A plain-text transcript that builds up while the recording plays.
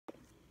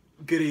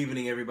Good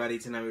evening, everybody.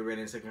 Tonight we read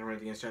in 2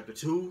 Corinthians chapter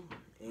 2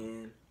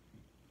 and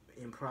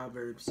in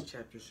Proverbs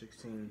chapter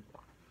 16.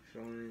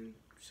 Showing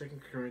 2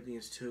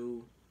 Corinthians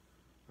 2,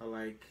 I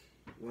like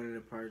one of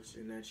the parts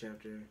in that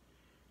chapter.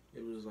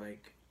 It was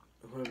like,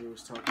 whoever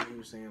was talking, he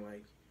was saying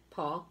like...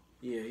 Paul?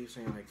 Yeah, he was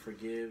saying like,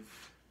 forgive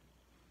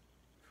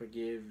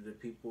the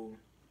people.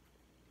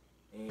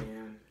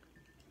 And,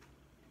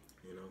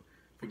 you know,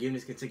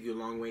 forgiveness can take you a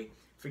long way.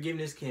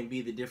 Forgiveness can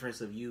be the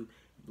difference of you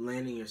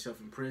landing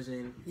yourself in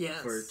prison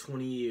for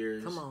 20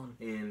 years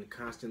and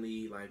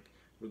constantly like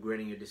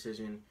regretting your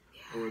decision,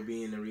 or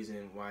being the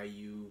reason why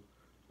you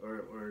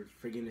or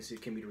forgiveness, it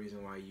can be the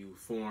reason why you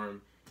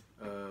form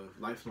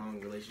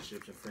lifelong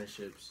relationships and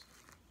friendships,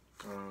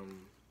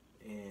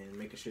 and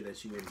making sure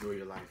that you enjoy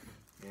your life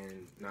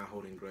and not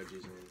holding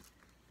grudges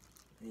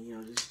and you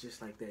know,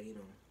 just like that, you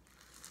know.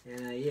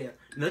 And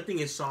nothing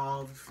is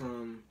solved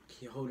from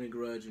holding a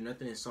grudge, or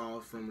nothing is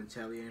solved from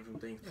retaliating from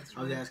things. Right.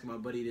 I was asking my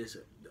buddy this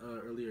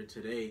earlier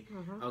today.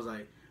 I was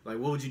like, what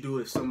would you do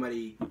if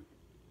somebody,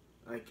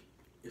 like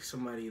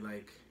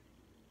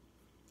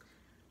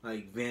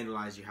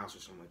vandalized your house or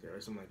something like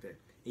that,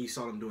 and you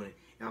saw them doing it,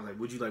 and I was like,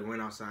 would you like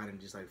run outside and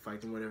just like fight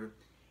them, whatever?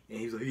 And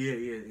he was like, yeah,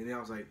 and then I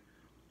was like,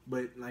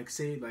 but like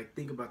say like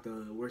think about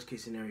the worst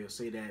case scenario.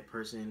 Say that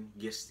person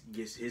gets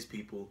his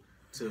people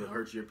to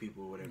hurt your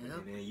people or whatever,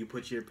 and then you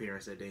put your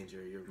parents at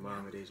danger, your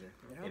mom at danger,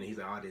 and he's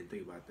like, oh, I didn't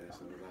think about that.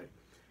 So like,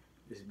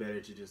 it's better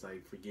to just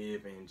like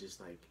forgive and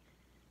just like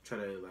try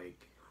to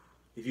like,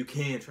 if you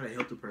can, try to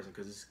help the person,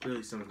 because it's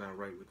clearly something's not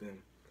right with them.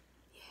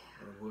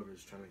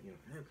 Whoever's trying to, you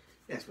know,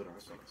 that's what I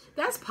was trying to say.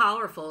 That's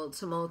powerful,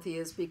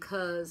 Timotheus,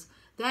 because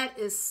that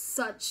is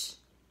such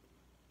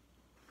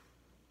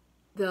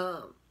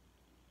the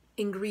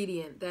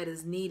ingredient that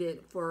is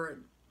needed for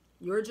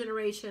your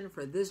generation,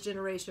 for this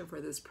generation, for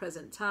this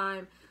present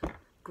time.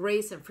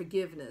 Grace and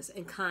forgiveness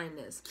and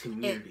kindness.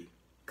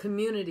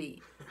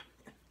 Community.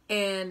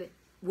 And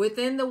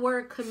within the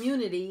word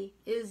community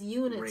is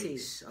unity.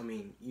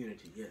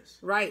 Unity, yes.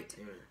 Right.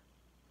 Yeah.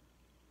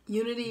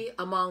 Unity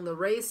among the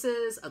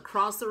races,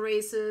 across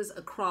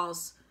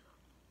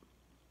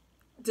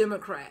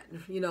Democrat,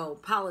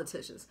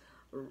 politicians,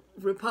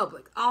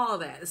 Republic, all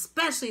that,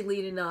 especially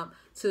leading up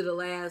to the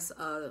last,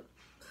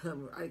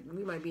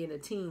 we might be in the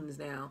teens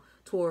now,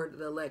 toward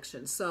the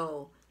election.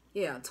 So,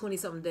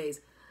 20-something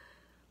days.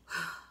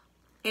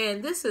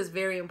 And this is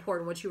very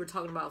important, what you were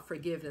talking about,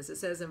 forgiveness. It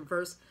says in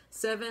verse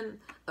 7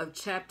 of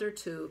chapter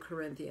 2,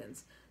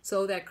 Corinthians,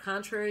 so that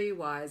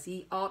contrariwise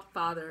ye ought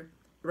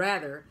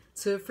rather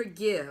to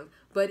forgive,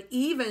 but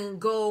even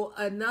go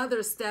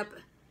another step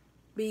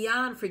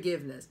beyond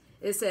forgiveness.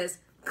 It says,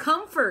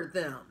 comfort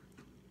them.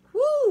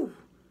 Woo!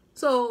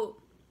 So,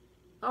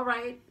 all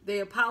right, they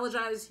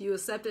apologize, you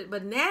accept it,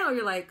 but now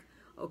you're like,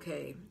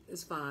 okay,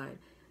 it's fine.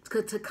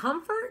 To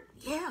comfort?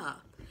 Yeah.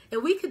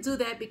 And we could do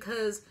that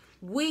because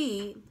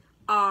we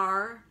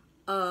are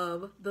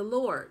of the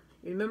Lord.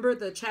 Remember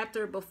the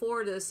chapter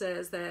before this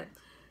says that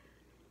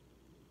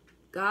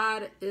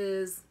God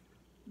is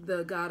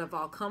the God of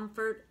all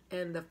comfort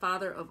and the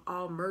Father of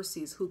all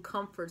mercies, who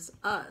comforts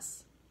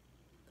us.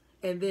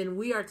 And then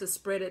we are to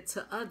spread it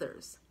to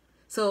others.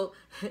 So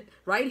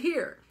right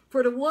here,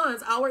 for the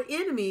ones, our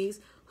enemies,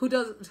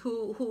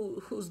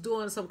 who's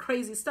doing some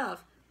crazy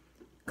stuff,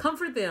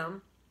 comfort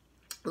them,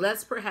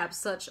 lest perhaps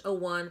such a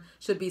one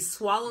should be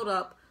swallowed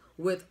up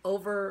with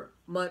over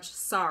much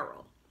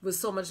sorrow, with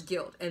so much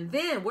guilt. And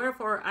then,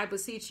 wherefore I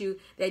beseech you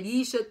that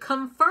ye should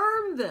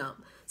confirm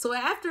them. So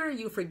after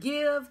you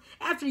forgive,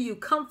 after you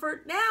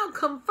comfort, now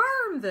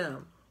confirm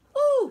them.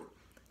 Woo!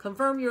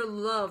 Confirm your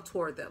love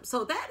toward them.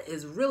 So that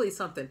is really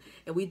something.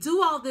 And we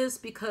do all this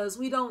because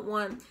we don't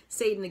want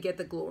Satan to get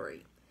the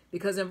glory.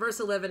 Because in verse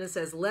 11 it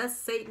says,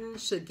 lest Satan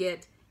should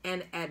get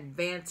an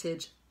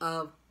advantage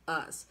of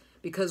us.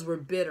 Because we're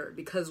bitter,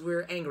 because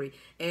we're angry.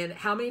 And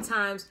how many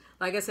times,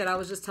 like I said, I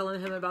was just telling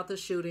him about the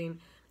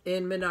shooting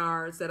in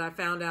Menards that I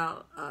found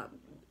out.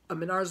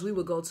 Menards we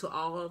would go to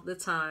all the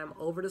time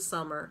over the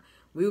summer.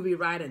 We would be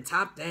riding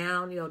top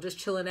down, just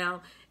chilling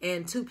out.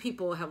 And 2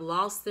 people have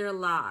lost their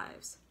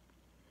lives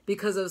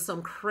because of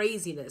some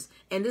craziness.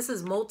 And this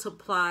is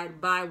multiplied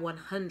by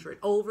 100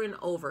 over and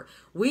over.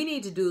 We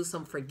need to do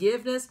some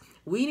forgiveness.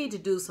 We need to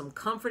do some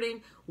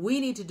comforting. We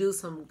need to do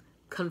some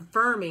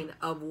confirming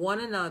of one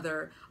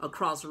another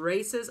across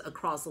races,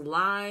 across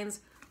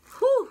lines,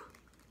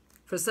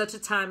 for such a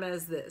time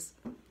as this.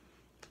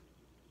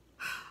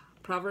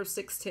 Proverbs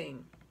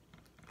 16,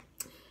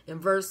 in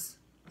verse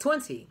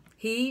 20,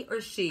 he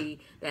or she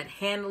that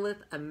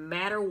handleth a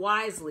matter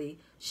wisely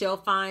shall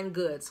find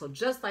good. So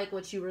just like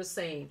what you were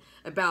saying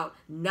about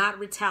not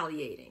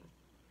retaliating,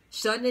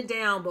 shutting it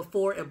down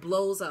before it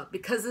blows up,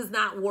 because it's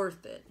not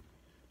worth it.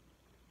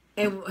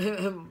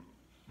 And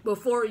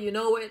before you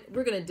know it,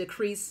 we're going to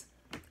decrease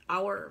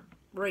our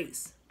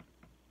race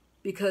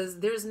because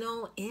there's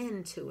no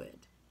end to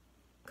it.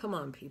 Come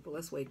on, people,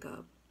 let's wake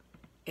up.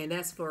 And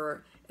that's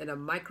for at a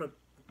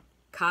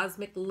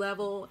microcosmic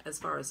level, as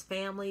far as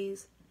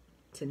families,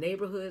 to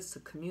neighborhoods, to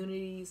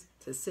communities,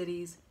 to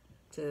cities,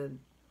 to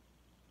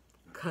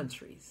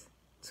countries.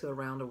 to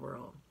around the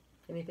world.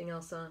 Anything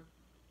else, son?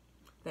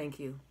 Thank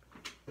you.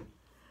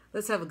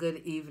 Let's have a good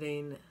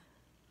evening.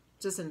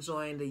 Just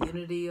enjoying the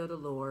unity of the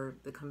Lord,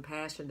 the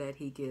compassion that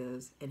he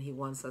gives, and he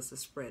wants us to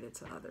spread it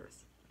to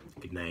others.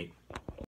 Good night.